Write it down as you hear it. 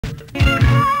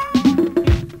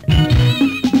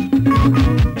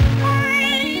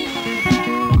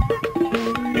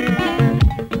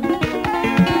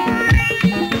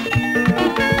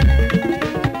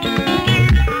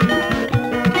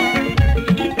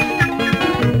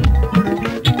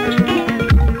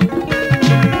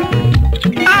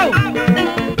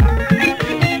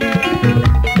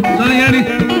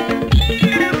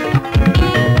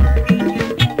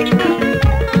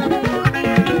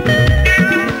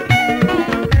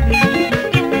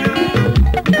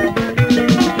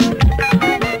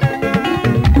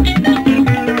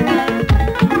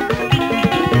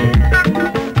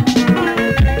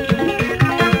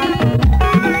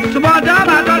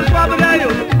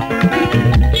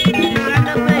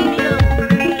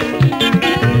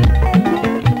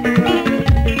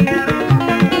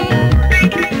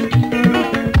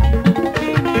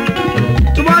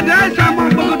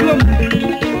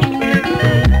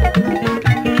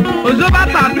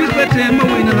say mo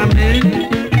win na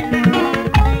me.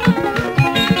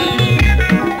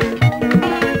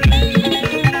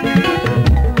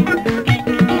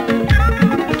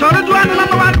 Tore duan na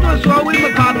ma wat no so we mo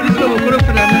pa this go go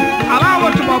for them. Ala wo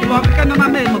to bo ka na ma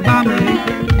me mo ba me.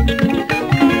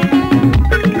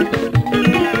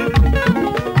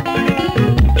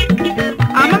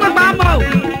 Ama ba mo.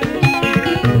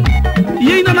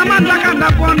 Yi na ma nda ka nda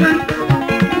pon.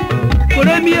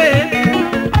 Premier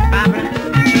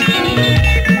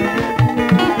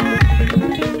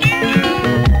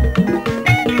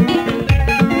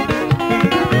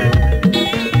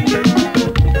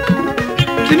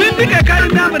Timimbi ka kari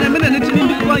na bana mena ne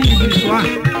timimbi kwa yi swa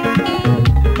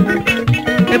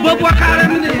e bobo akara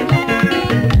mene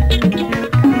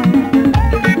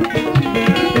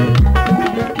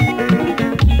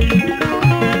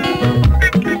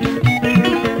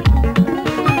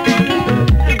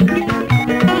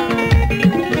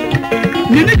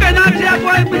Nini kanati ya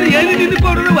kwa mene yeni nini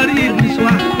koru wali yi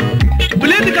swa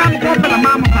Buledi kam ko pala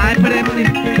mama pa pere mene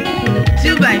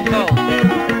 2x4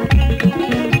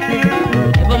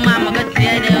 Ebo mama ka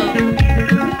tiya de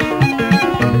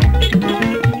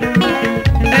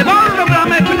Ebo ro bra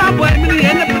me pina boy mene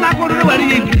yeni pina koru wali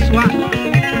yi swa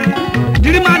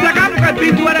Diri ma ta kam ka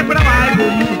pintu wala pera wa go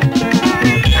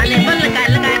Ale balla ka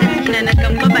la ka tina na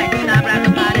kam ko ba ta bra ka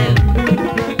pare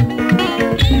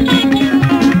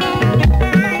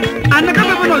Ana ka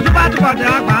be no zo ba to ba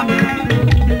ta ba me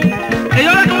E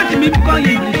yo la ka ti mi ko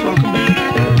yi swa ko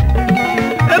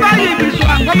E ba yi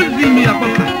swa ko me zimi ya ko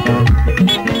ka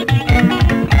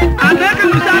Ana ka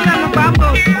lu sa na ba mo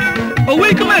O we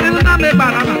ko me na me ba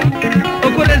ra ba O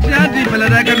ko le si adi pele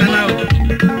da ka na o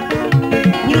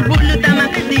Grupo lu ta ma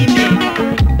ka zimi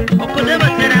O ko de ba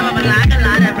tera ba la ka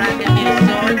la da bra ka ni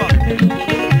so bo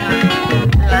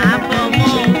La bo mo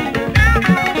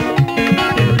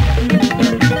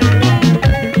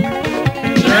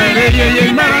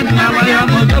Ye ma na ma ya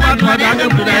mo to ba to da ga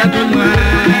bu da to ma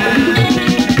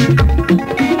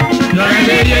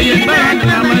Ye ma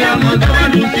na ma ya mo to ba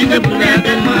lu si ga bu da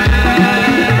to ma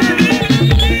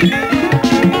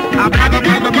Apaga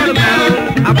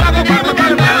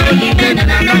ye na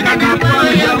na na po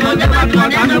ya mo to ba to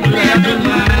da ga bu da to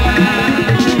ma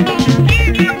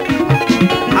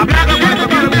Apaga ye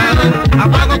na na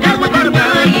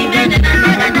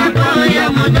na po ya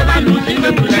mo to ba lu si ga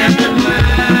bu da to ma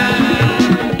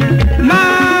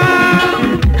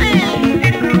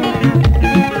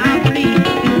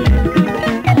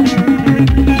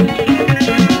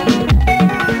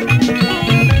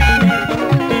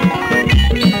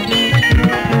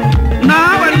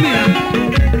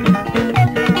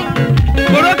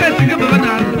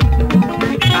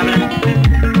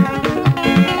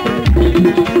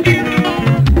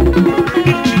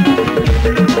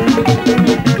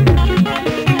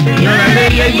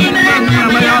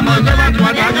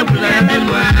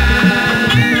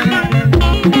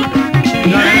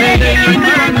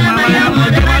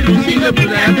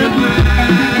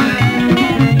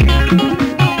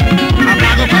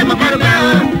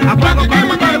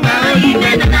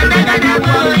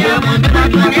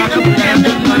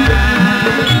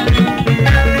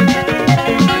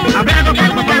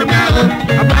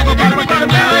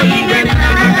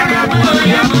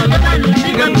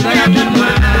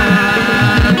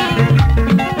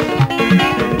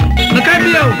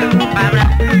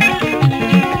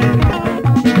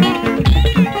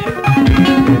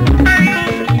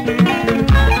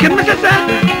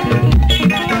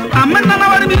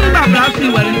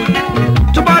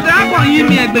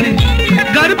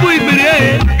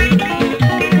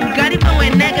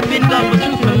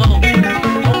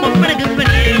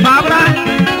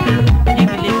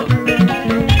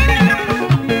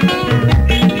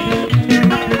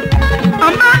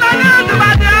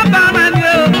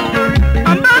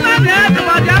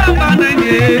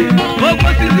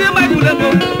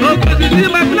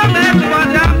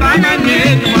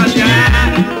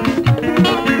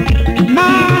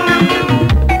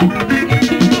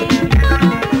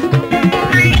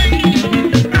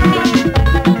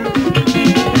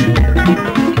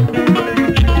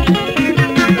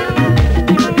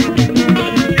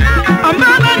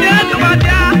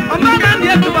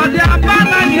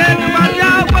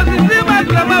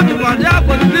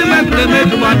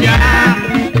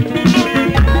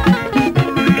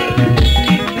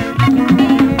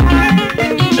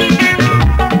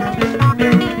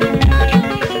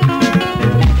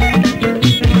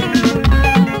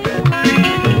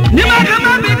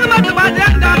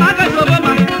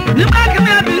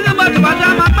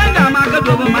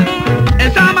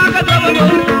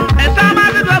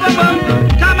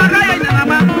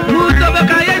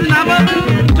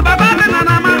Toboudia.An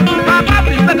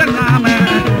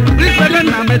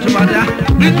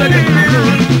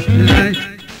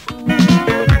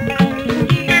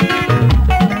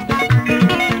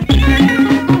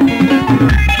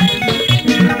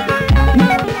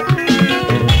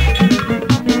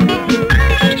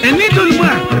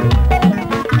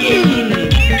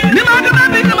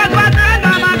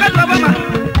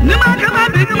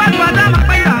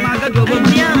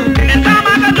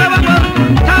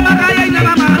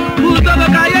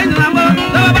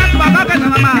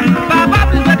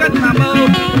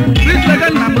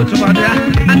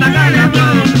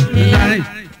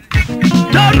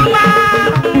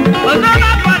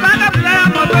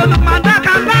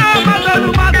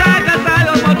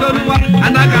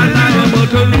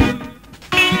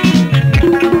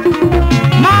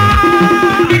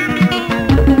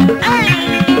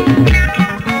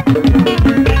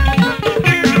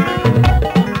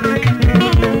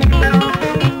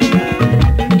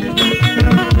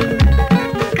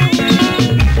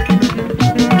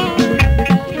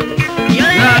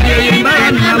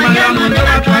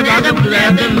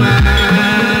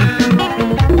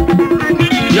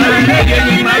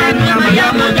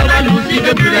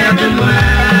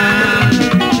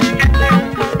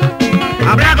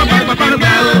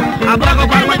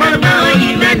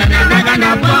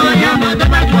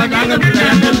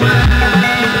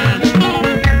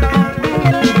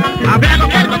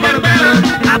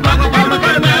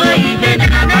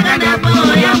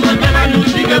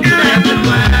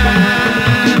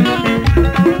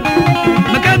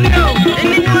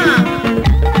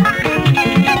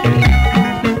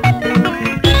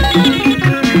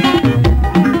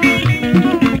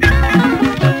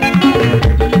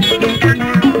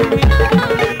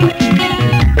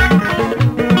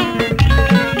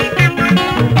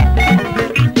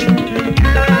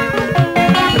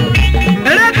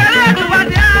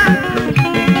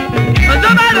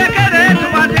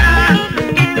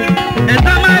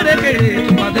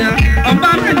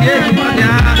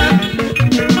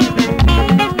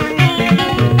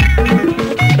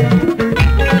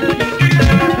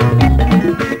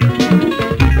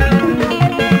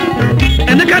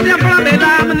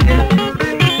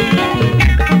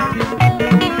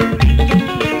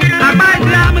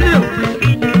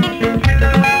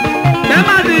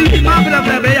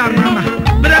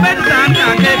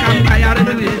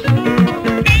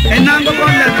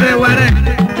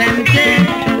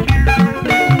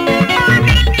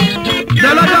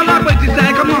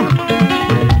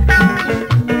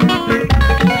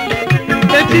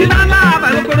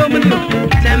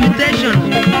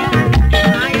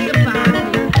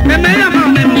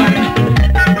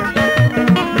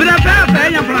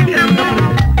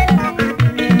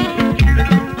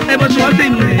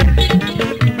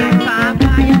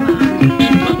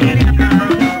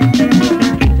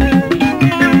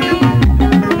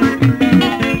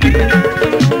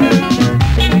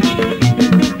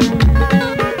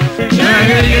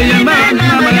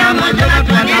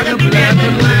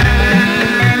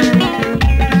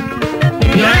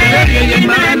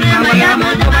Yeah,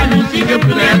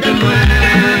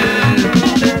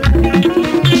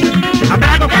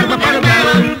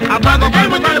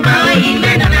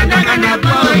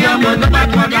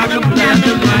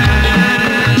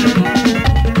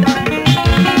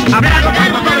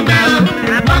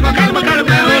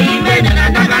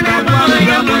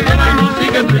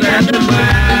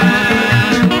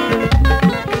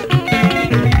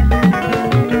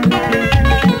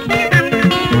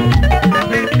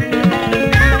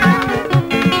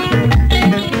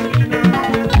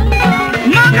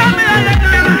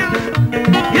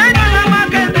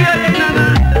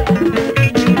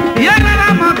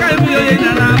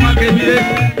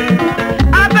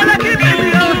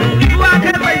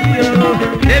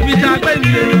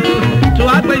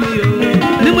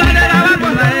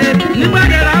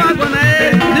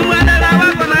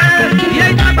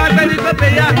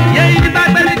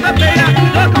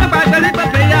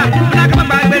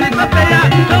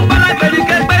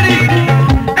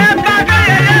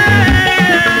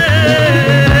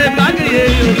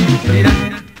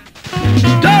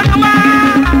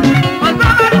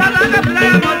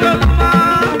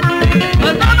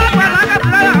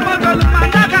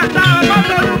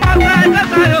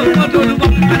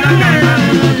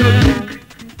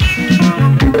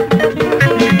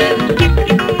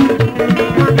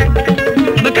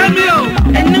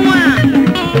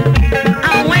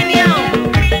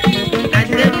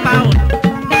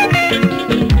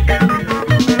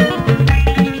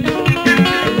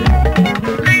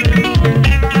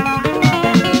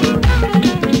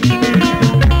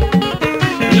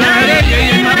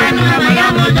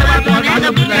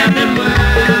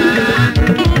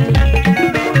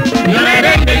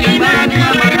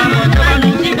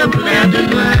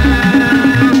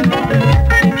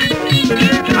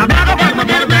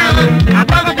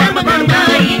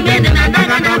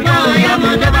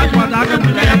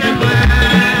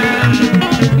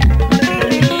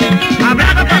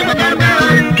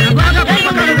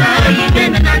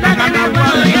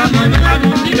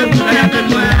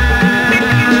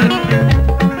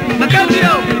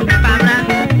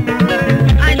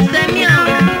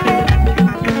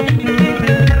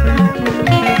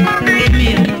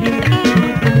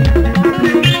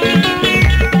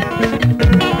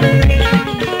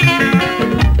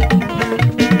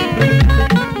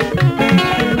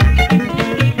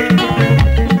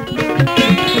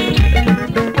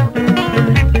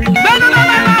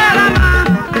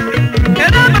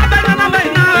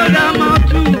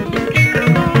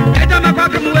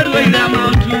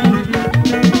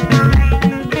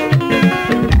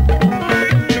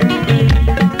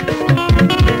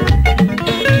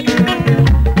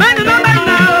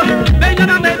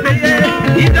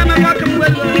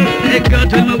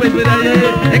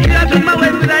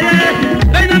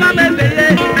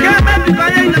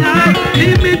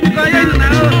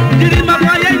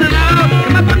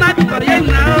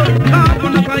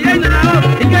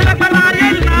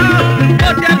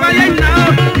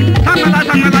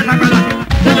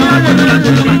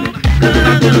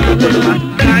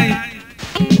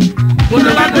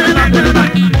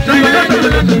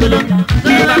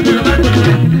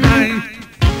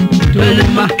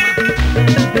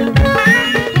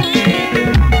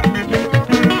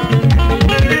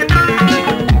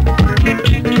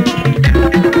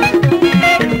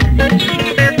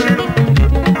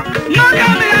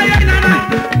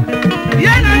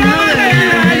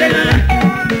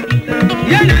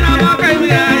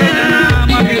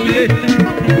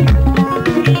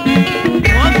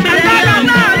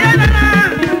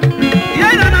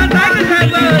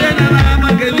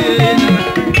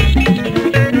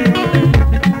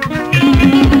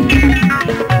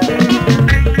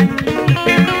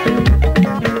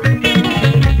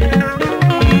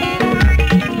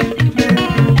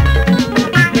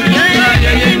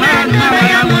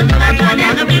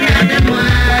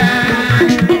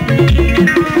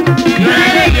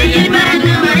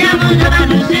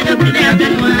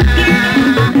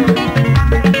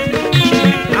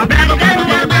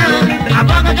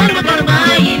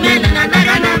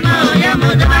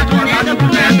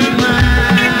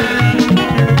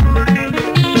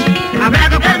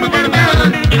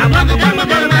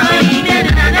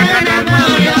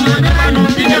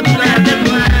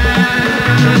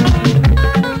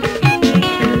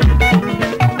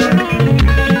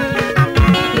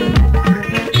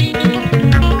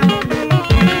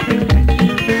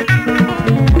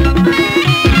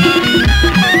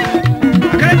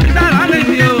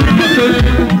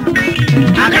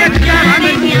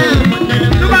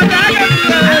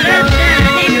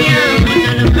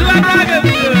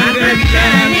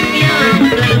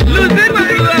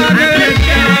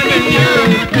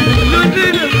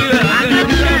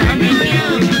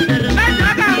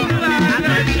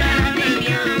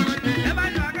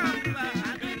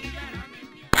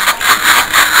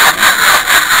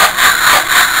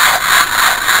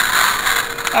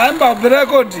 Very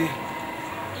good.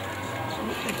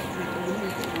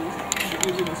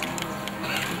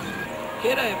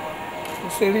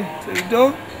 Seri,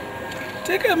 do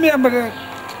take a member.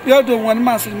 You don't want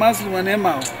massive one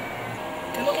Emma.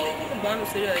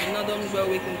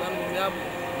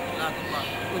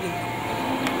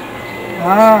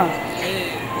 Ah,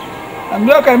 I'm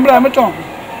looking at Bramaton.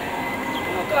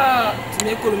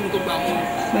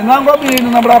 The number being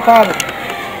in a black party.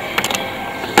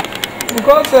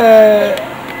 Because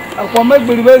I can make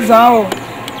the best now.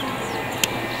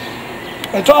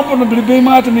 A top on the Billy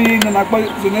to me and I quite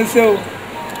the Nessel.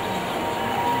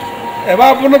 If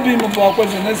I want to be more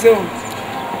was in Nessel.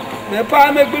 The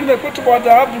pie may be the put about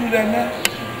the apple then,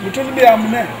 which will be a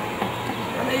man.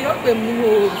 And they up the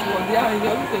move for the eye of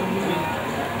the movie.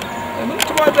 And look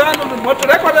about that, what the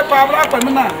record of power up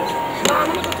and now.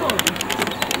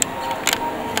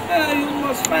 You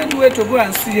must find a way to go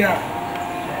and see her.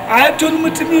 I told me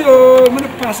to me, oh, I'm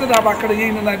going to pass it up back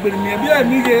again and I will be a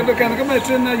media. I can come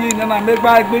and I make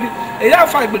by a year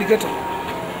 5 billion.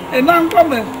 And I'm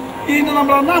coming in a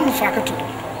number of number factor.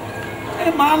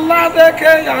 And my lad,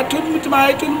 I told me to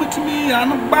me,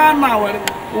 and bar now.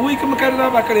 We can carry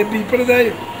up back at people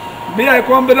there. Be I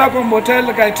come back on hotel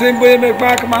like I train boy make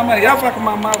back mamma, Yafak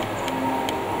mamma.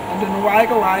 And then why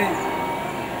go I?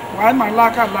 Why my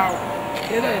lack of love?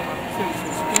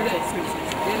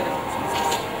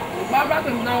 My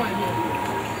brother now I know.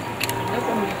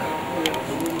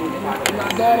 My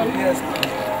daughter, yes.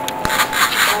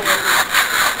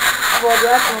 For the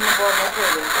actual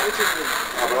which is it?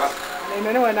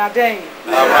 They know when I dang.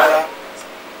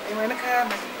 And when I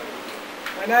come,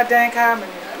 when I dang come,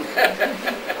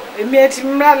 it made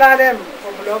him not them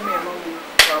for below me among me.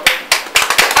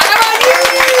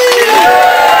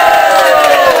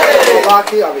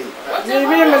 You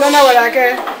remember what I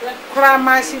can cry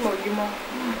my Simo.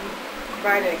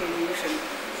 Friday,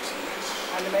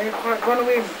 and the man gone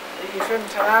away. You film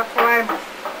Tara Prime,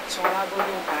 so I go to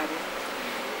party.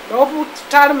 No put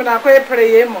time and I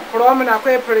pray him, Crom and I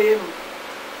pray him.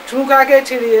 Tunga get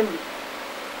to him.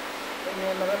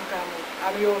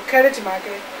 And you carry to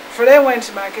market. Frey went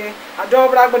to market. A dog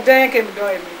black but then came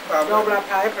doing me. Dog black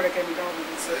piper came down.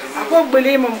 I won't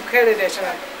believe him carry that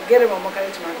child. Get him on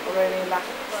carry to market.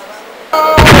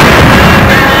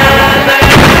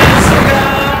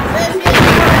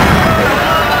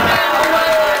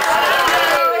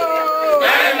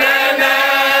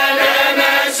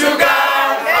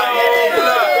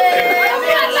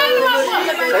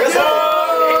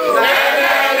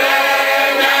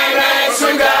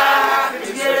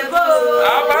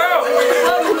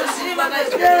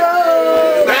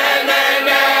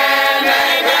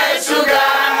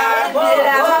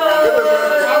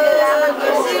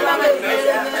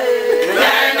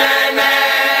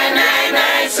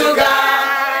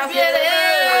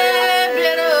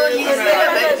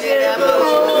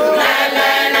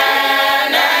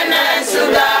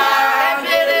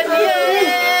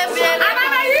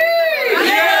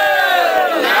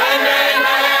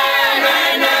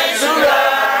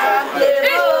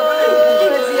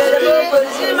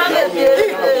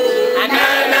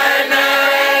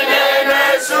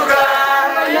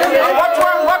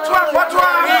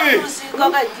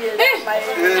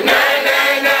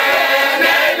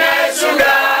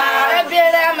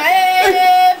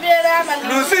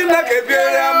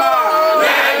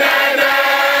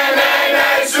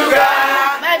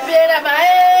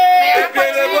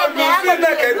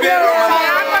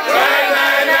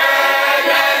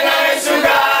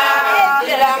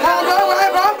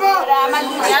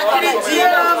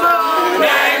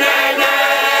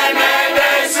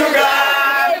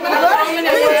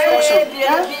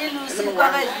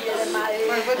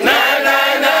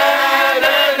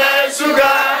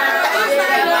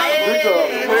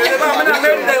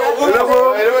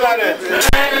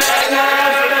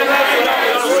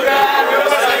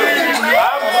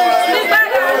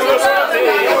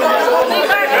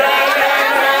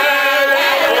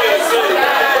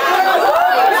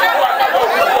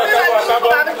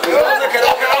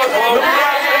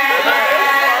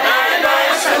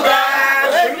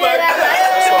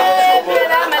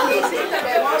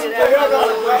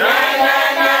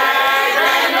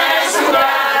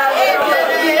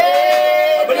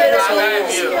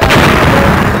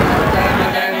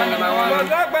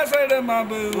 my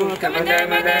boo. Come a day,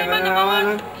 my day, number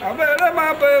one. I better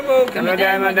my boo. Come a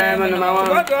day, my day, number one.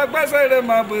 What I pass it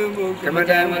my boo. Come a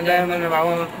day, my day, number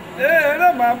one.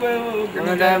 Eh, my boo. Come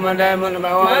a day, my day, number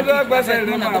one. What I pass it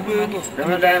my boo.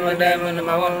 Come a day, my day,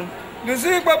 number one. The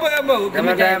sick papa mo. Come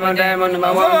a day, my day,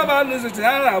 number So one. about this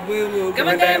Tiana boo. Come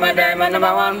a day, my day, number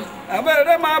one. I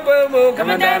better my boo. Come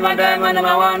a day, my day,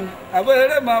 number one. I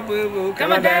better my boo.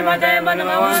 Come a day, my day,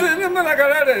 number one. Send him like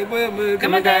a boo.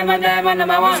 Come a day, my day,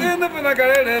 number one. Send him like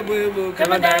a boo.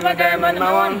 Come a day, my day,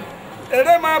 number one.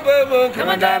 My boo. Come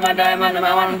a day, my day,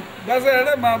 number one.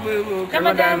 That's my boo. Come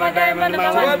a day, my day, number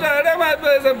one. What I my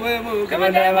boo. Come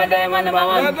a day, my day, number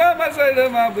one. What I say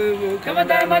my boo. Come a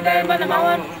day, my day, number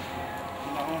one.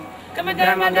 Come a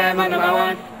day, my day, number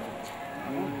one.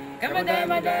 Come a day,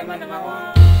 my day, number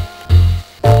one.